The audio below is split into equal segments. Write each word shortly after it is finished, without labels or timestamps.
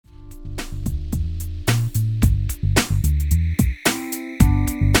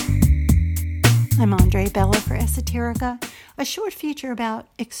I'm Andre Bella for Esoterica, a short feature about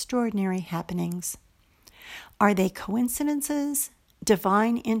extraordinary happenings. Are they coincidences,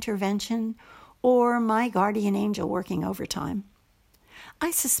 divine intervention, or my guardian angel working overtime? I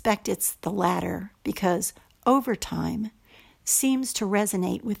suspect it's the latter because overtime seems to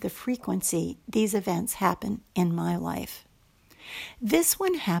resonate with the frequency these events happen in my life. This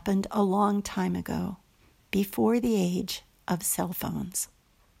one happened a long time ago, before the age of cell phones.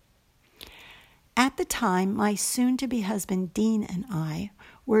 At the time, my soon-to-be husband Dean and I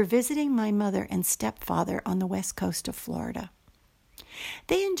were visiting my mother and stepfather on the west coast of Florida.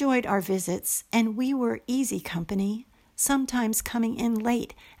 They enjoyed our visits, and we were easy company, sometimes coming in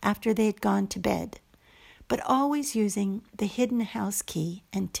late after they had gone to bed, but always using the hidden house key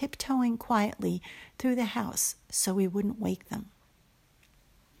and tiptoeing quietly through the house so we wouldn't wake them.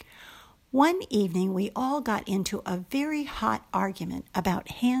 One evening, we all got into a very hot argument about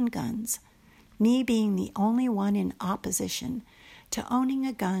handguns, me being the only one in opposition to owning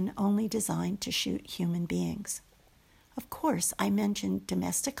a gun only designed to shoot human beings. Of course, I mentioned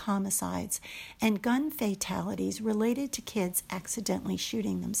domestic homicides and gun fatalities related to kids accidentally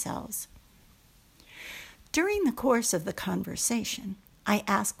shooting themselves. During the course of the conversation, I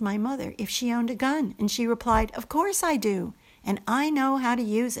asked my mother if she owned a gun, and she replied, "Of course I do, and I know how to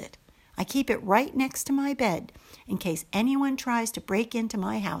use it. I keep it right next to my bed in case anyone tries to break into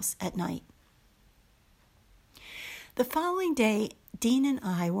my house at night." The following day, Dean and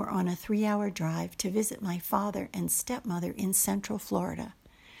I were on a 3-hour drive to visit my father and stepmother in Central Florida.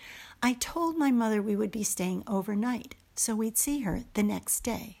 I told my mother we would be staying overnight, so we'd see her the next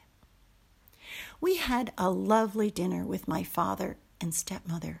day. We had a lovely dinner with my father and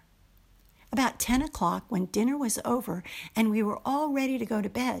stepmother. About 10 o'clock, when dinner was over and we were all ready to go to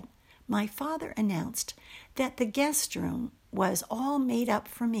bed, my father announced that the guest room was all made up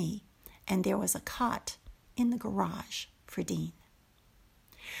for me and there was a cot in the garage for Dean.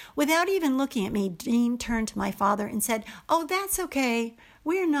 Without even looking at me, Dean turned to my father and said, "Oh, that's okay.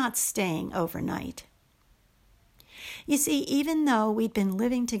 We're not staying overnight." You see, even though we'd been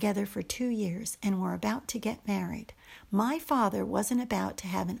living together for 2 years and were about to get married, my father wasn't about to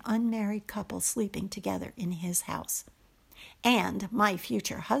have an unmarried couple sleeping together in his house. And my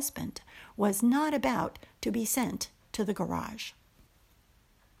future husband was not about to be sent to the garage.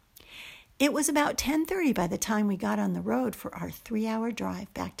 It was about 10:30 by the time we got on the road for our 3-hour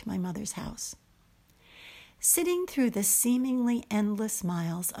drive back to my mother's house. Sitting through the seemingly endless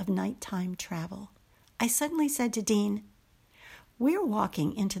miles of nighttime travel, I suddenly said to Dean, "We're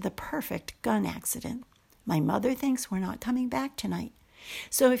walking into the perfect gun accident. My mother thinks we're not coming back tonight.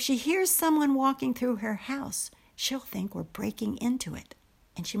 So if she hears someone walking through her house, she'll think we're breaking into it,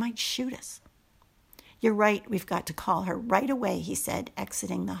 and she might shoot us." "You're right, we've got to call her right away," he said,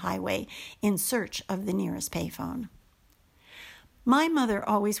 exiting the highway in search of the nearest payphone. My mother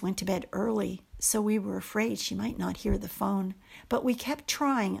always went to bed early, so we were afraid she might not hear the phone, but we kept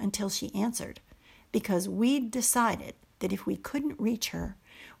trying until she answered, because we'd decided that if we couldn't reach her,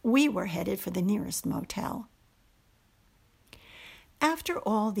 we were headed for the nearest motel. After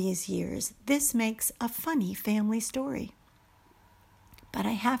all these years, this makes a funny family story. But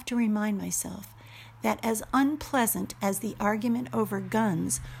I have to remind myself that as unpleasant as the argument over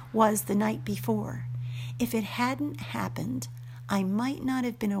guns was the night before, if it hadn't happened, I might not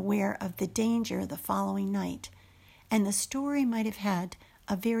have been aware of the danger the following night, and the story might have had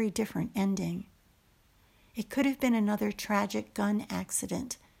a very different ending. It could have been another tragic gun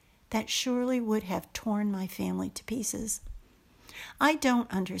accident that surely would have torn my family to pieces. I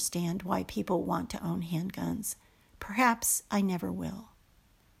don't understand why people want to own handguns. Perhaps I never will.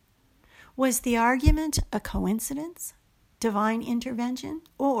 Was the argument a coincidence, divine intervention,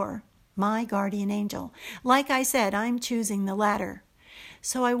 or my guardian angel? Like I said, I'm choosing the latter.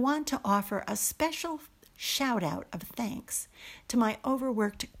 So I want to offer a special shout out of thanks to my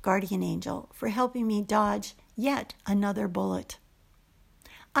overworked guardian angel for helping me dodge yet another bullet.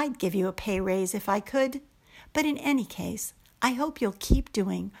 I'd give you a pay raise if I could, but in any case, I hope you'll keep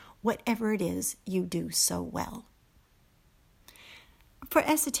doing whatever it is you do so well. For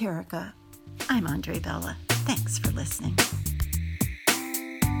Esoterica, I'm Andre Bella. Thanks for listening.